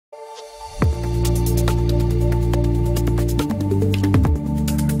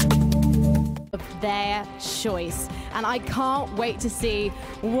choice. And I can't wait to see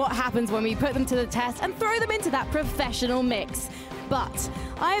what happens when we put them to the test and throw them into that professional mix. But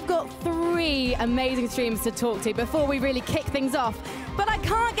I've got 3 amazing streamers to talk to before we really kick things off. But I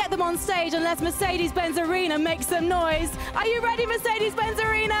can't get them on stage unless Mercedes-Benz Arena makes some noise. Are you ready, Mercedes-Benz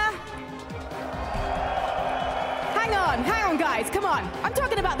Arena? Hang on, guys, come on. I'm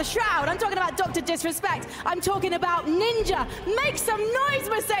talking about the Shroud. I'm talking about Drdisrespect. I'm talking about Ninja. Make some noise,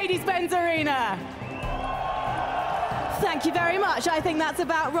 Mercedes-Benz Arena. Thank you very much. I think that's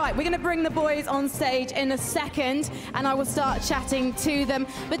about right. We're going to bring the boys on stage in a second, and I will start chatting to them.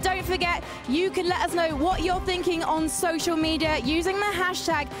 But don't forget, you can let us know what you're thinking on social media using the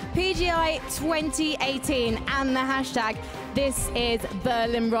hashtag PGI2018 and the hashtag This is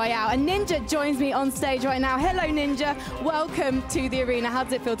Berlin Royale. And Ninja joins me on stage right now. Hello, Ninja. Welcome to the arena. How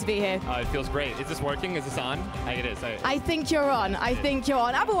does it feel to be here? It feels great. Is this working? Is this on? I think it is. I think you're on. I think you're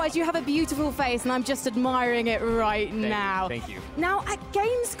on. Otherwise, you have a beautiful face, and I'm just admiring it right now. Thank you. Now, at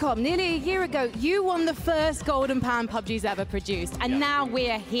Gamescom, nearly a year ago, you won the first Golden Pan PUBG's ever produced, and now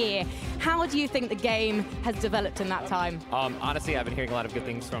we're here. How do you think the game has developed in that time? Honestly, I've been hearing a lot of good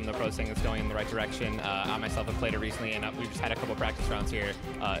things from the pros saying it's going in the right direction. I myself have played it recently, and we've just had a couple practice rounds here.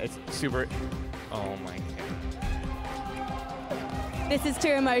 It's super... Oh my god. This is too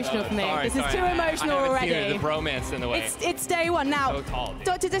emotional for me. This is too emotional already. I haven't seen the bromance in the way. It's day one. Now, so tall,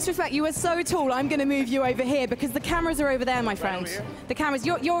 Drdisrespect, you are so tall, I'm going to move you over here because the cameras are over there, my friend. The cameras,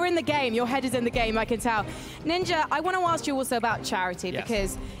 you're in the game. Your head is in the game, I can tell. Ninja, I want to ask you also about charity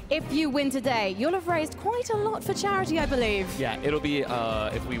because if you win today, you'll have raised quite a lot for charity, I believe. Yeah, it'll be,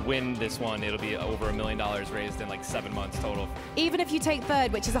 if we win this one, it'll be over $1 million raised in like 7 months total. Even if you take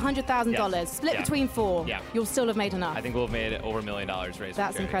third, which is $100,000, split between 4, you'll still have made enough. I think we'll have made over $1 million raised.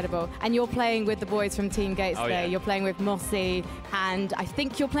 That's incredible. And you're playing with the boys from Team Gates today. You're playing with Mossy, and I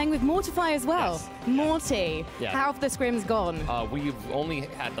think you're playing with Mortify as well. Morty, how have the scrims gone? We've only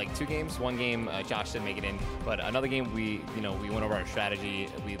had like 2 games. One game, Josh didn't make it in, but another game, we went over our strategy.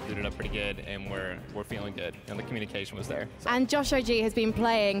 We looted up pretty good, and we're feeling good, and the communication was there. So. And Josh OG has been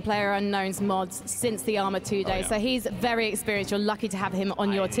playing PlayerUnknown's mods since the Arma 2 days, so he's very experienced. You're lucky to have him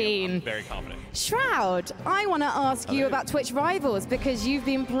on your team. I'm very confident. Shroud, I want to ask you about Twitch Rivals because you've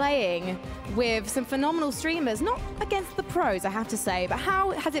been playing with some phenomenal streamers, not against the pros, I have to say, but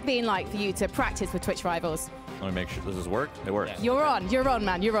how has it been like for you to practice with Twitch Rivals? Let me make sure this work. It works. Yeah. You're on,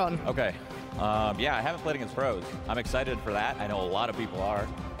 man. You're on. Okay. Yeah, I haven't played against pros. I'm excited for that. I know a lot of people are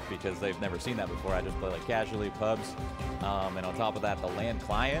because they've never seen that before. I just play like casually pubs. And on top of that, the LAN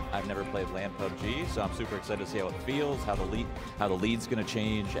client. I've never played LAN PUBG, so I'm super excited to see how it feels, how the lead's going to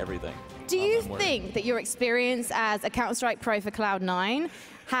change, everything. Do you think that your experience as a Counter-Strike pro for Cloud9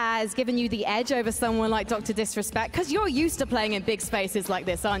 has given you the edge over someone like Drdisrespect? Because you're used to playing in big spaces like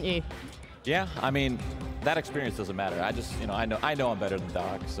this, aren't you? Yeah, I mean, that experience doesn't matter. I just, I know I'm better than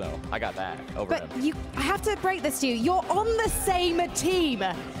Doc, so I got that over him. But I have to break this to you. You're on the same team.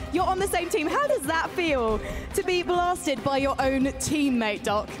 You're on the same team. How does that feel to be blasted by your own teammate,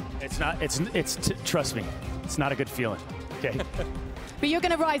 Doc? It's not. Trust me, it's not a good feeling. Okay. But you're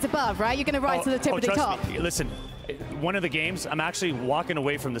going to rise above, right? You're going to rise to the tip of the top. Trust me. Listen, one of the games, I'm actually walking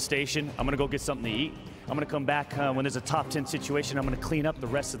away from the station. I'm going to go get something to eat. I'm going to come back when there's a top 10 situation. I'm going to clean up the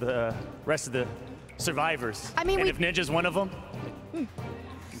rest of the survivors. I mean, and if Ninja's one of them,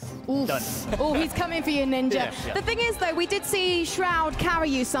 done. Oh, he's coming for you, Ninja. Yeah. The thing is, though, we did see Shroud carry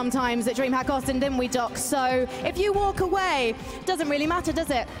you sometimes at DreamHack Austin, didn't we, Doc? So if you walk away, doesn't really matter, does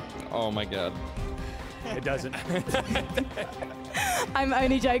it? Oh my god. It doesn't. I'm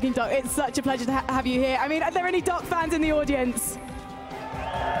only joking, Doc. It's such a pleasure to have you here. I mean, are there any Doc fans in the audience?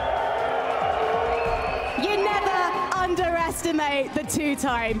 You never underestimate the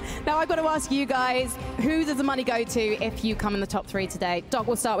 2-time. Now, I've got to ask you guys, who does the money go to if you come in the top 3 today? Doc,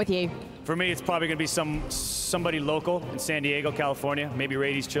 we'll start with you. For me, it's probably going to be somebody local in San Diego, California, maybe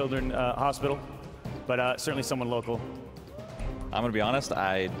Rady's Children's Hospital, but certainly someone local. I'm going to be honest,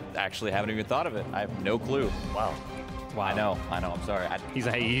 I actually haven't even thought of it. I have no clue. Wow. I know, I'm sorry.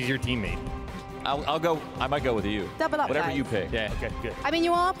 He's your teammate. I'll go, I might go with you. Double up, whatever guys. you pick. Yeah. Okay, good. I mean,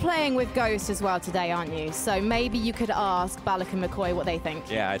 you are playing with Ghost as well today, aren't you? So maybe you could ask Balak and McCoy what they think.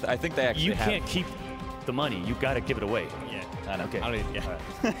 Yeah, I think they actually can't keep the money. You got to give it away. Yeah. I know. Okay.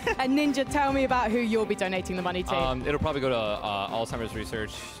 And Ninja, tell me about who you'll be donating the money to. It'll probably go to Alzheimer's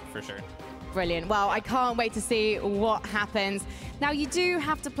research for sure. Brilliant. Well, I can't wait to see what happens. Now, you do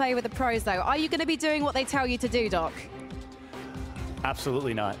have to play with the pros, though. Are you going to be doing what they tell you to do, Doc?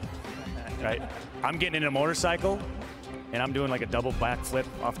 Absolutely not. Right? I'm getting in a motorcycle, and I'm doing like a double backflip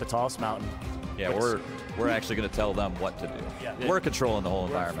off the tallest mountain. Yeah, we're actually going to tell them what to do. Yeah. We're controlling the whole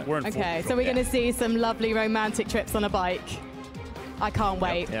environment. We're in full Okay, so control. we're going to see some lovely romantic trips on a bike. I can't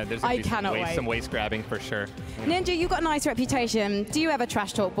wait. Yeah, there's I gonna be cannot wait. some waist grabbing for sure. Ninja, you've got a nice reputation. Do you ever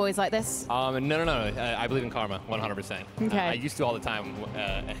trash talk boys like this? No. I believe in karma, 100%. Okay. I used to all the time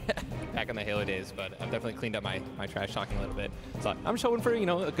back in the Halo days, but I've definitely cleaned up my trash talking a little bit. So I'm showing for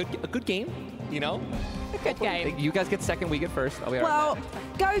a good game. A good game. You guys get second, we get first. I'll be all Well,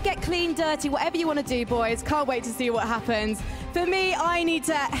 right. go get clean, dirty, whatever you want to do, boys. Can't wait to see what happens. For me, I need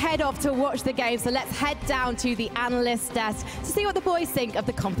to head off to watch the game, so let's head down to the analyst desk to see what the boys think of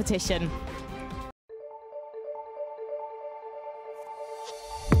the competition.